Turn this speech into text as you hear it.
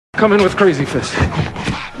Come in with Crazy Fist.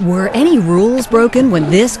 Were any rules broken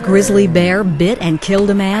when this grizzly bear bit and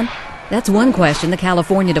killed a man? That's one question the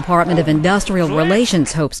California Department of Industrial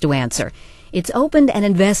Relations hopes to answer. It's opened an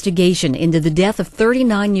investigation into the death of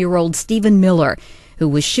 39-year-old Stephen Miller, who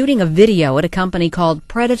was shooting a video at a company called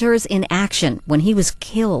Predators in Action when he was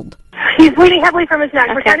killed. He's bleeding heavily from his neck.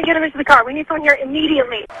 We're trying to get him into the car. We need someone here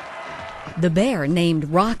immediately. The bear, named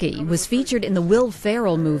Rocky, was featured in the Will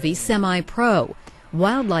Ferrell movie Semi-Pro.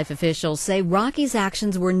 Wildlife officials say Rocky's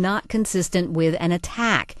actions were not consistent with an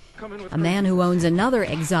attack. A man who owns another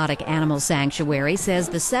exotic animal sanctuary says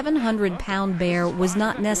the 700-pound bear was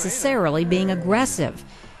not necessarily being aggressive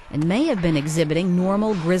and may have been exhibiting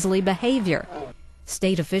normal grizzly behavior.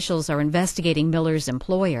 State officials are investigating Miller's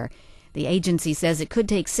employer. The agency says it could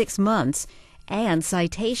take 6 months, and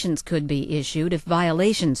citations could be issued if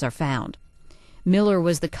violations are found. Miller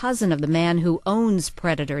was the cousin of the man who owns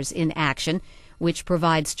Predators in Action, which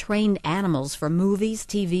provides trained animals for movies,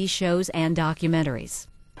 TV shows, and documentaries.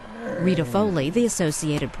 Rita Foley, The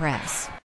Associated Press.